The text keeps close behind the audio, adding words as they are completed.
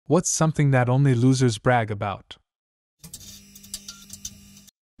What's something that only losers brag about?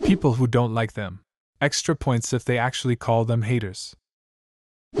 People who don't like them. Extra points if they actually call them haters.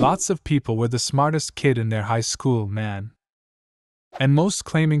 Lots of people were the smartest kid in their high school, man. And most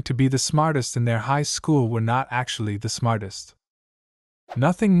claiming to be the smartest in their high school were not actually the smartest.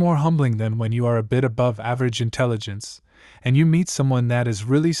 Nothing more humbling than when you are a bit above average intelligence, and you meet someone that is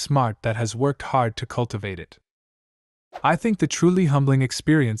really smart that has worked hard to cultivate it. I think the truly humbling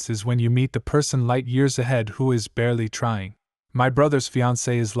experience is when you meet the person light years ahead who is barely trying. My brother's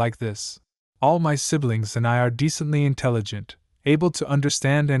fiancé is like this. All my siblings and I are decently intelligent, able to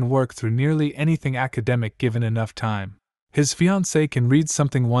understand and work through nearly anything academic given enough time. His fiancée can read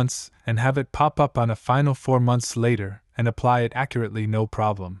something once and have it pop up on a final 4 months later and apply it accurately, no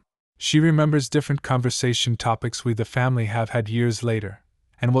problem. She remembers different conversation topics we the family have had years later,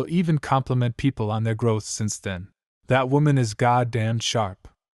 and will even compliment people on their growth since then. That woman is goddamn sharp.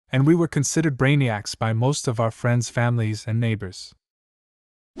 And we were considered brainiacs by most of our friends' families and neighbors.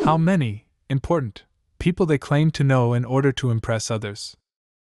 How many, important, people they claim to know in order to impress others.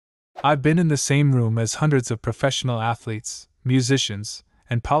 I've been in the same room as hundreds of professional athletes, musicians,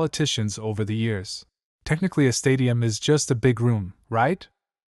 and politicians over the years. Technically, a stadium is just a big room, right?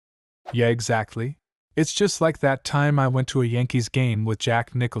 Yeah, exactly. It's just like that time I went to a Yankees game with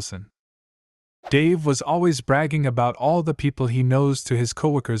Jack Nicholson. Dave was always bragging about all the people he knows to his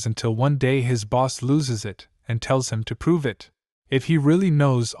coworkers until one day his boss loses it and tells him to prove it. If he really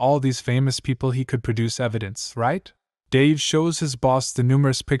knows all these famous people, he could produce evidence, right? Dave shows his boss the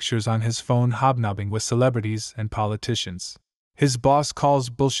numerous pictures on his phone hobnobbing with celebrities and politicians. His boss calls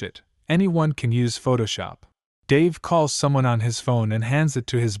bullshit. Anyone can use Photoshop. Dave calls someone on his phone and hands it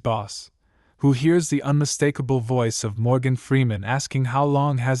to his boss, who hears the unmistakable voice of Morgan Freeman asking how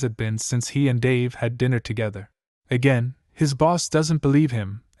long has it been since he and Dave had dinner together. Again, his boss doesn't believe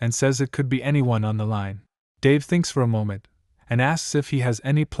him and says it could be anyone on the line. Dave thinks for a moment and asks if he has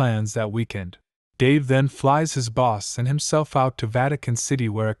any plans that weekend. Dave then flies his boss and himself out to Vatican City,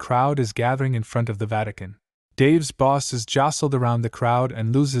 where a crowd is gathering in front of the Vatican. Dave's boss is jostled around the crowd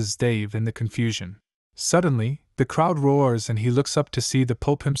and loses Dave in the confusion. Suddenly, the crowd roars and he looks up to see the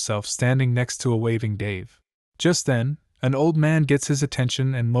Pope himself standing next to a waving Dave. Just then, an old man gets his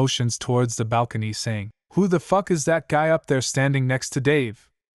attention and motions towards the balcony saying, "Who the fuck is that guy up there standing next to Dave?"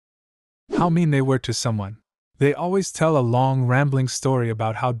 How mean they were to someone. They always tell a long rambling story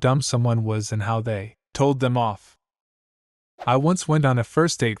about how dumb someone was and how they told them off. I once went on a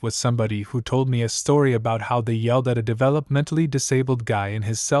first date with somebody who told me a story about how they yelled at a developmentally disabled guy in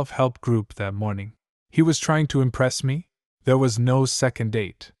his self-help group that morning. He was trying to impress me. There was no second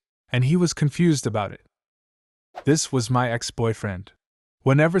date, and he was confused about it. This was my ex-boyfriend.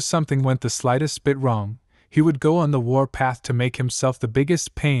 Whenever something went the slightest bit wrong, he would go on the warpath to make himself the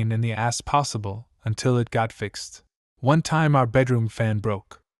biggest pain in the ass possible until it got fixed. One time our bedroom fan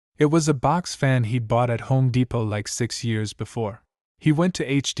broke. It was a box fan he'd bought at Home Depot like 6 years before. He went to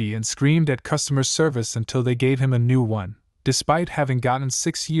HD and screamed at customer service until they gave him a new one. Despite having gotten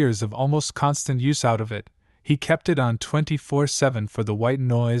 6 years of almost constant use out of it, he kept it on 24/7 for the white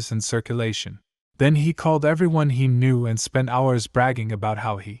noise and circulation. Then he called everyone he knew and spent hours bragging about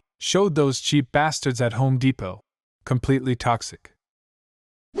how he showed those cheap bastards at Home Depot. Completely toxic.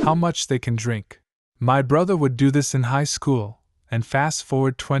 How much they can drink. My brother would do this in high school, and fast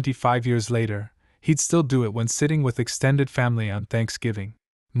forward 25 years later, he'd still do it when sitting with extended family on Thanksgiving.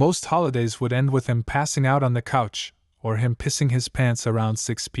 Most holidays would end with him passing out on the couch, or him pissing his pants around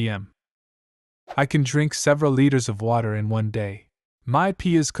 6 p.m. I can drink several liters of water in one day. My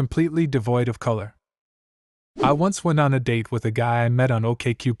pee is completely devoid of color. I once went on a date with a guy I met on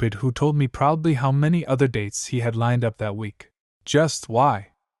OkCupid who told me proudly how many other dates he had lined up that week. Just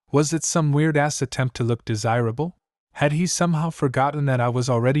why? Was it some weird-ass attempt to look desirable? Had he somehow forgotten that I was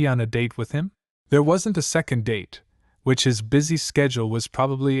already on a date with him? There wasn't a second date, which his busy schedule was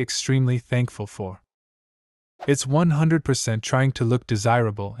probably extremely thankful for. It's 100% trying to look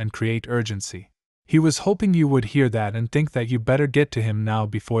desirable and create urgency. He was hoping you would hear that and think that you better get to him now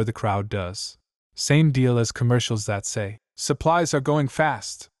before the crowd does. Same deal as commercials that say, "Supplies are going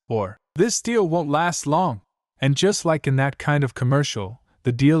fast," or "This deal won't last long." And just like in that kind of commercial,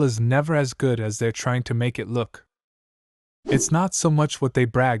 the deal is never as good as they're trying to make it look. It's not so much what they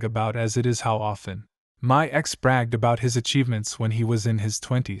brag about as it is how often. My ex bragged about his achievements when he was in his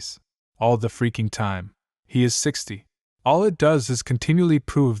 20s. All the freaking time. He is 60. All it does is continually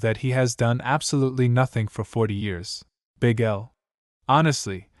prove that he has done absolutely nothing for 40 years. Big L.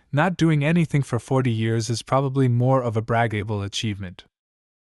 Honestly, not doing anything for 40 years is probably more of a braggable achievement.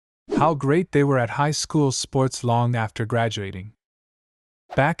 How great they were at high school sports long after graduating.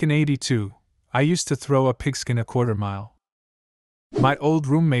 Back in '82, I used to throw a pigskin a quarter mile. My old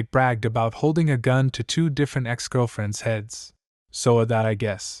roommate bragged about holding a gun to 2 different ex-girlfriends' heads. So that I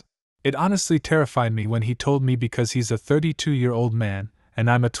guess. It honestly terrified me when he told me because he's a 32-year-old man and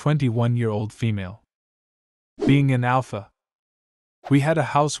I'm a 21-year-old female. Being an alpha. We had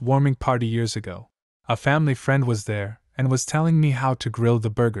a housewarming party years ago. A family friend was there and was telling me how to grill the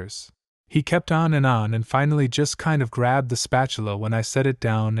burgers. He kept on and finally just kind of grabbed the spatula when I set it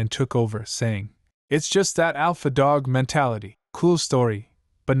down and took over, saying, "It's just that alpha dog mentality. Cool story,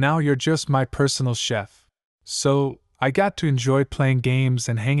 but now you're just my personal chef." So, I got to enjoy playing games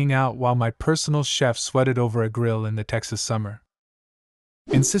and hanging out while my personal chef sweated over a grill in the Texas summer.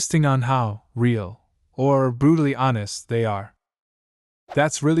 Insisting on how real, or brutally honest, they are.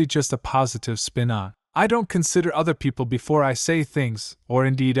 That's really just a positive spin on. I don't consider other people before I say things, or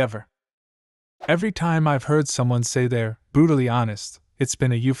indeed ever. Every time I've heard someone say they're brutally honest, it's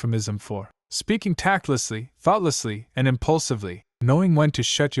been a euphemism for speaking tactlessly, thoughtlessly, and impulsively. Knowing when to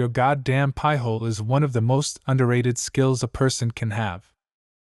shut your goddamn pie hole is one of the most underrated skills a person can have.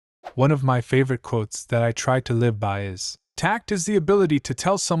 One of my favorite quotes that I try to live by is, "Tact is the ability to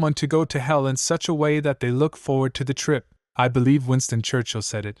tell someone to go to hell in such a way that they look forward to the trip." I believe Winston Churchill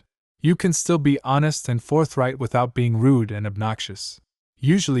said it. You can still be honest and forthright without being rude and obnoxious.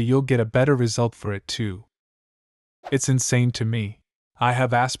 Usually you'll get a better result for it too. It's insane to me. I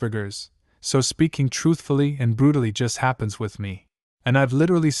have Asperger's, so speaking truthfully and brutally just happens with me. And I've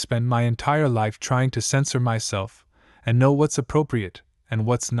literally spent my entire life trying to censor myself and know what's appropriate and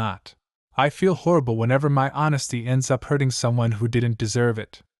what's not. I feel horrible whenever my honesty ends up hurting someone who didn't deserve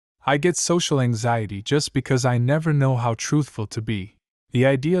it. I get social anxiety just because I never know how truthful to be. The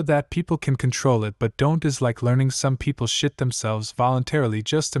idea that people can control it but don't is like learning some people shit themselves voluntarily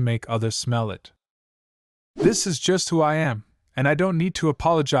just to make others smell it. This is just who I am, and I don't need to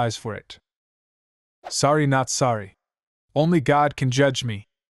apologize for it. Sorry, not sorry. Only God can judge me.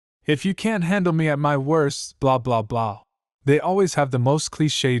 If you can't handle me at my worst, blah blah blah. They always have the most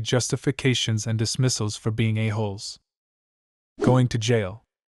cliched justifications and dismissals for being a-holes. Going to jail.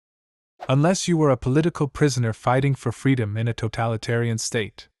 Unless you were a political prisoner fighting for freedom in a totalitarian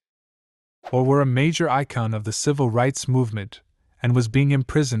state. Or were a major icon of the civil rights movement and was being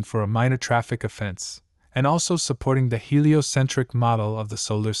imprisoned for a minor traffic offense, and also supporting the heliocentric model of the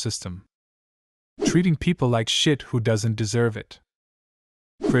solar system. Treating people like shit who doesn't deserve it.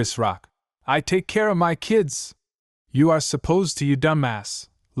 Chris Rock. I take care of my kids. You are supposed to, you dumbass.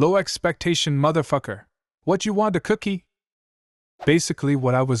 Low expectation motherfucker. What, you want, a cookie? Basically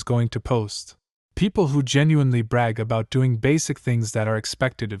what I was going to post. People who genuinely brag about doing basic things that are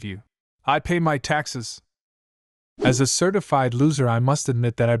expected of you. I pay my taxes. As a certified loser, I must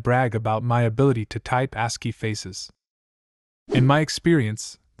admit that I brag about my ability to type ASCII faces. In my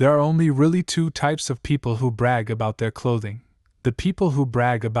experience, there are only really 2 types of people who brag about their clothing. The people who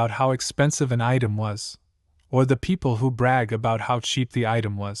brag about how expensive an item was, or the people who brag about how cheap the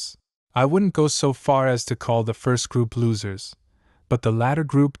item was. I wouldn't go so far as to call the first group losers, but the latter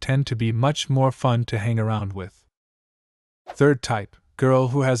group tend to be much more fun to hang around with. Third type, girl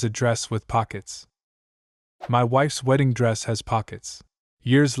who has a dress with pockets. My wife's wedding dress has pockets.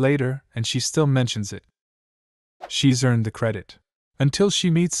 Years later, and she still mentions it. She's earned the credit. Until she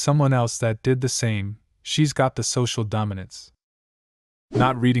meets someone else that did the same, she's got the social dominance.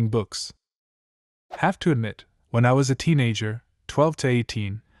 Not reading books. Have to admit, when I was a teenager, 12 to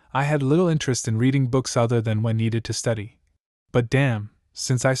 18, I had little interest in reading books other than when needed to study. But damn,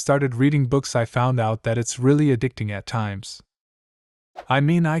 since I started reading books I found out that it's really addicting at times. I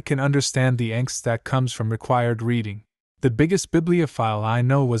mean, I can understand the angst that comes from required reading. The biggest bibliophile I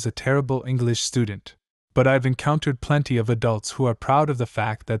know was a terrible English student. But I've encountered plenty of adults who are proud of the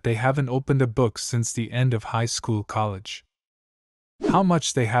fact that they haven't opened a book since the end of high school, college. How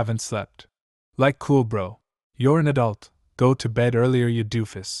much they haven't slept. Like, cool bro. You're an adult, go to bed earlier, you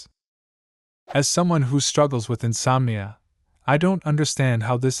doofus. As someone who struggles with insomnia, I don't understand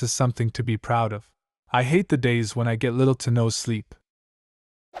how this is something to be proud of. I hate the days when I get little to no sleep.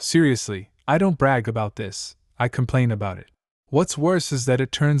 Seriously, I don't brag about this, I complain about it. What's worse is that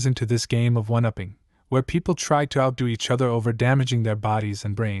it turns into this game of one-upping, where people try to outdo each other over damaging their bodies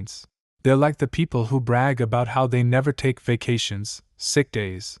and brains. They're like the people who brag about how they never take vacations, sick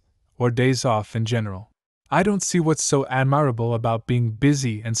days, or days off in general. I don't see what's so admirable about being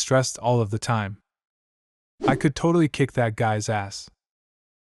busy and stressed all of the time. I could totally kick that guy's ass.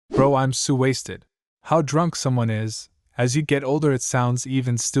 Bro, I'm so wasted. How drunk someone is. As you get older, it sounds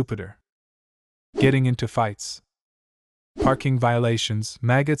even stupider. Getting into fights. Parking violations,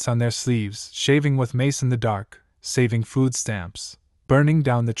 maggots on their sleeves, shaving with mace in the dark, saving food stamps, burning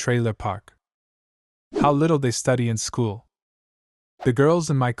down the trailer park. How little they study in school. The girls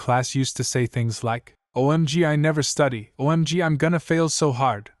in my class used to say things like, OMG, I never study, OMG, I'm gonna fail so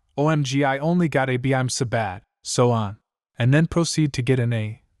hard, OMG, I only got a B, I'm so bad, so on. And then proceed to get an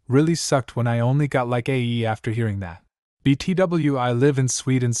A. Really sucked when I only got like AE after hearing that. BTW, I live in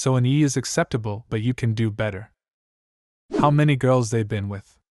Sweden, so an E is acceptable, but you can do better. How many girls they've been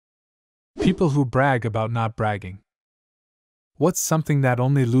with. People who brag about not bragging. What's something that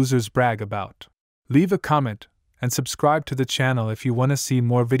only losers brag about? Leave a comment and subscribe to the channel if you want to see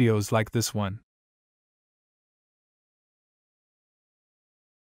more videos like this one.